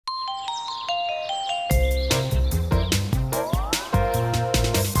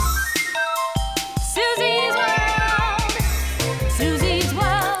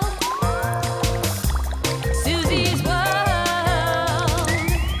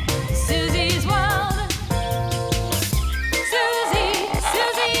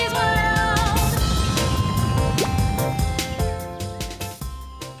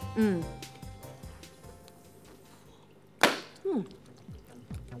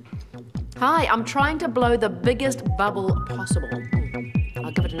Hi, I'm trying to blow the biggest bubble possible.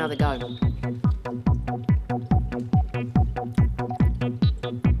 I'll give it another go.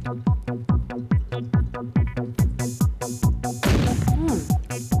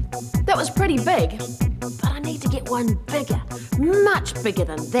 That was pretty big, but I need to get one bigger, much bigger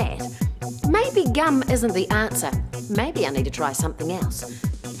than that. Maybe gum isn't the answer. Maybe I need to try something else.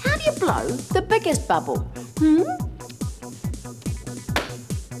 How do you blow the biggest bubble?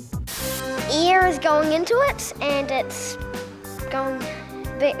 Air is going into it, and it's growing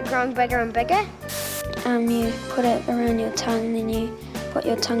bigger and bigger. You put it around your tongue, and then you put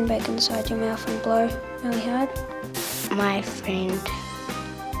your tongue back inside your mouth and blow really hard. My friend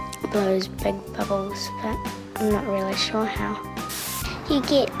blows big bubbles, but I'm not really sure how. You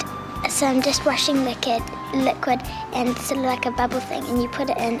get some dishwashing liquid and sort of like a bubble thing, and you put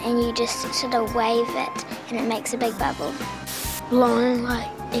it in and you just sort of wave it and it makes a big bubble. Blowing like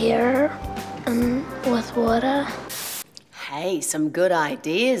air with water. Hey, some good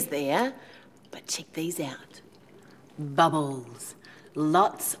ideas there. But check these out. Bubbles.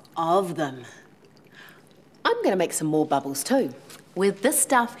 Lots of them. I'm going to make some more bubbles too, with this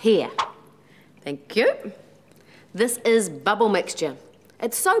stuff here. Thank you. This is bubble mixture.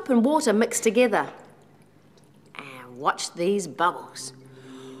 It's soap and water mixed together. And watch these bubbles.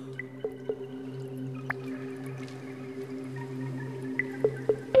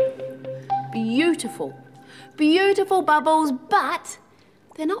 Beautiful. Beautiful bubbles, but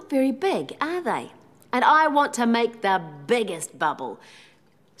they're not very big, are they? And I want to make the biggest bubble.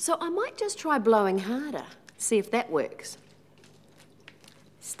 So I might just try blowing harder, see if that works.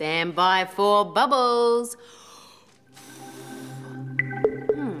 Stand by for bubbles.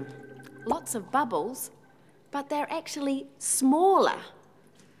 Lots of bubbles, but they're actually smaller.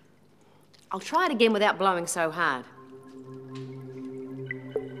 I'll try it again without blowing so hard.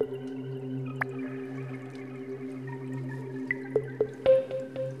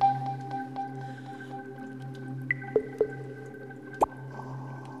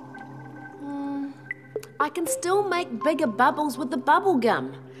 I can still make bigger bubbles with the bubble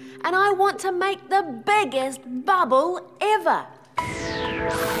gum. And I want to make the biggest bubble ever.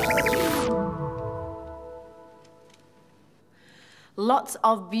 Lots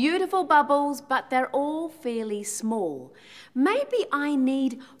of beautiful bubbles, but they're all fairly small. Maybe I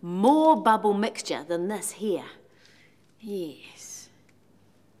need more bubble mixture than this here. Yes.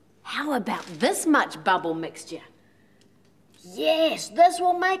 How about this much bubble mixture? Yes, this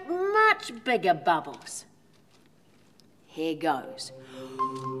will make much bigger bubbles. Here goes.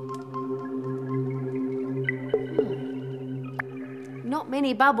 Not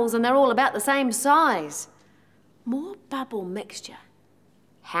many bubbles, and they're all about the same size. More bubble mixture.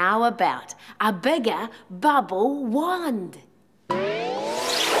 How about a bigger bubble wand?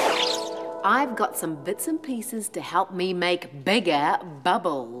 I've got some bits and pieces to help me make bigger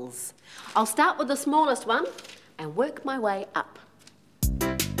bubbles. I'll start with the smallest one and work my way up.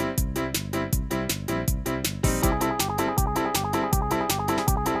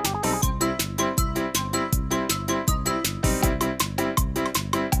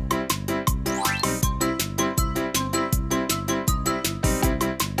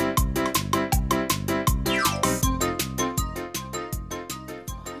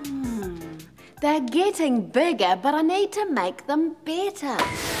 They're getting bigger, but I need to make them better.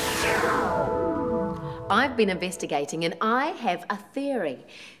 I've been investigating and I have a theory.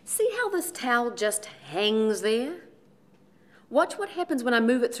 See how this towel just hangs there? Watch what happens when I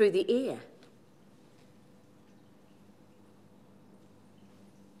move it through the air.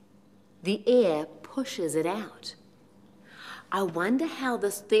 The air pushes it out. I wonder how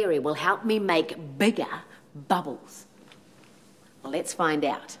this theory will help me make bigger bubbles. Well, let's find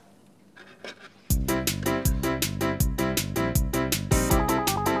out.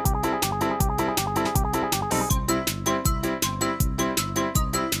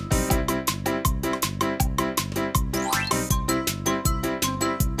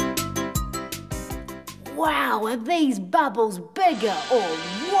 Wow, are these bubbles bigger or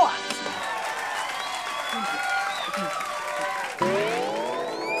what?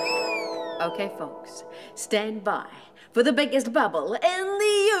 Okay, folks, stand by for the biggest bubble in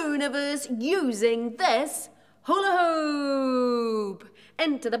the universe using this hula hoop.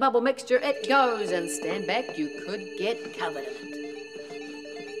 Into the bubble mixture it goes, and stand back, you could get covered in it.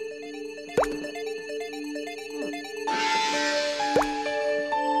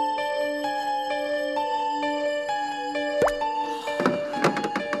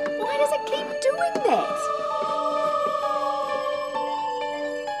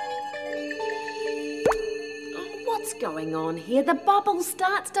 Going going on here? The bubble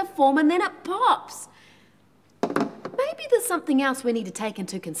starts to form and then it pops. Maybe there's something else we need to take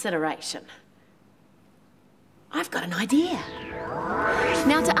into consideration. I've got an idea.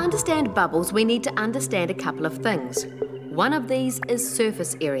 Now, to understand bubbles, we need to understand a couple of things. One of these is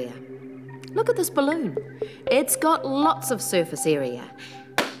surface area. Look at this balloon. It's got lots of surface area.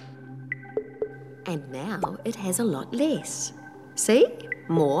 And now it has a lot less. See?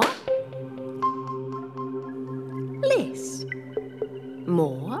 More. Less.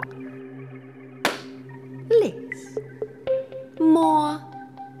 More. Less. More.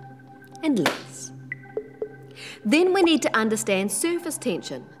 And less. Then we need to understand surface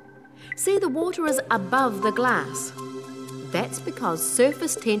tension. See, the water is above the glass. That's because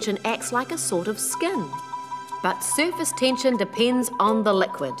surface tension acts like a sort of skin. But surface tension depends on the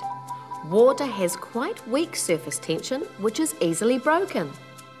liquid. Water has quite weak surface tension, which is easily broken.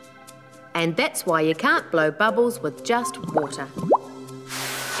 And that's why you can't blow bubbles with just water.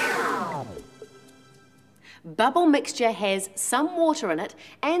 Bubble mixture has some water in it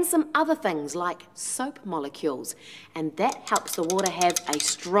and some other things like soap molecules, and that helps the water have a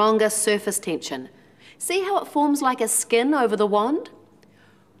stronger surface tension. See how it forms like a skin over the wand?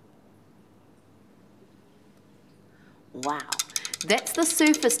 Wow, that's the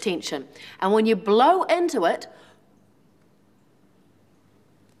surface tension, and when you blow into it,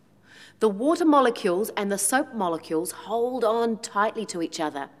 the water molecules and the soap molecules hold on tightly to each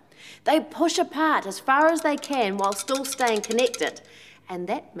other. They push apart as far as they can while still staying connected, and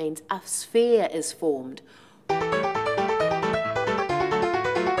that means a sphere is formed.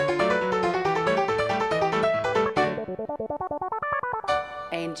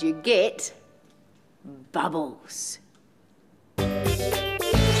 And you get bubbles.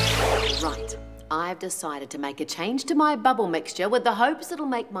 Right, I've decided to make a change to my bubble mixture with the hopes it'll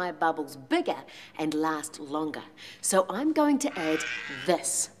make my bubbles bigger and last longer. So I'm going to add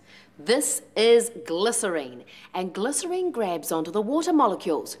this. This is glycerine, and glycerine grabs onto the water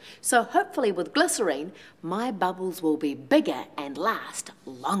molecules. So hopefully with glycerine, my bubbles will be bigger and last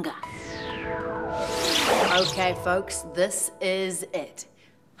longer. Okay, folks, this is it.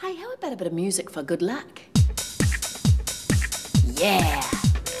 Hey, how about a bit of music for good luck? Yeah.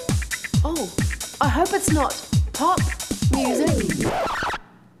 Oh, I hope it's not pop music.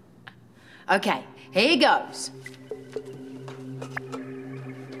 Okay, here goes.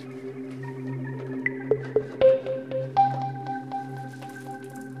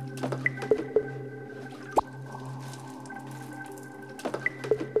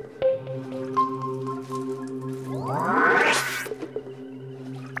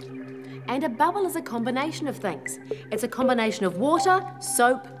 And a bubble is a combination of things. It's a combination of water,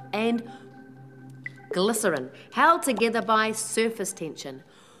 soap, and glycerin, held together by surface tension.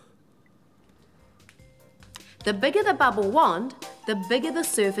 The bigger the bubble wand, the bigger the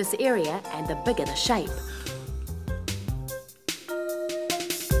surface area and the bigger the shape.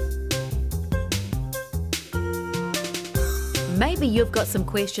 Maybe you've got some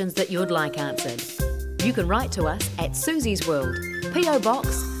questions that you'd like answered. You can write to us at Suzy's World, P.O.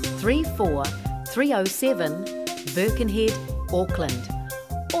 Box 34307, Birkenhead, Auckland.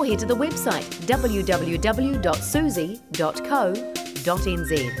 Or head to the website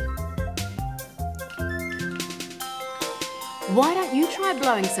www.suzy.co.nz. Why don't you try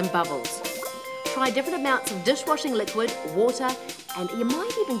blowing some bubbles? Try different amounts of dishwashing liquid, water, and you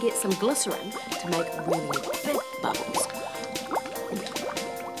might even get some glycerin to make really big bubbles.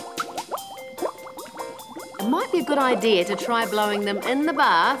 It might be a good idea to try blowing them in the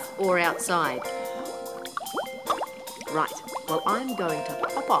bath or outside. Right, well, I'm going to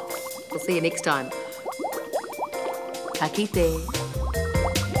pop off. We'll see you next time. Ka kite.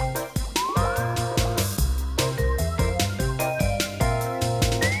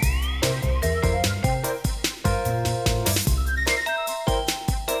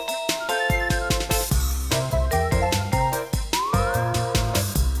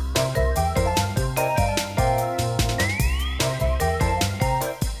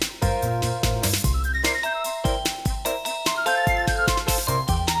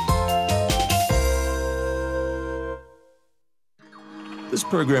 This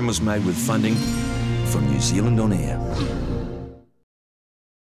program was made with funding from New Zealand On Air.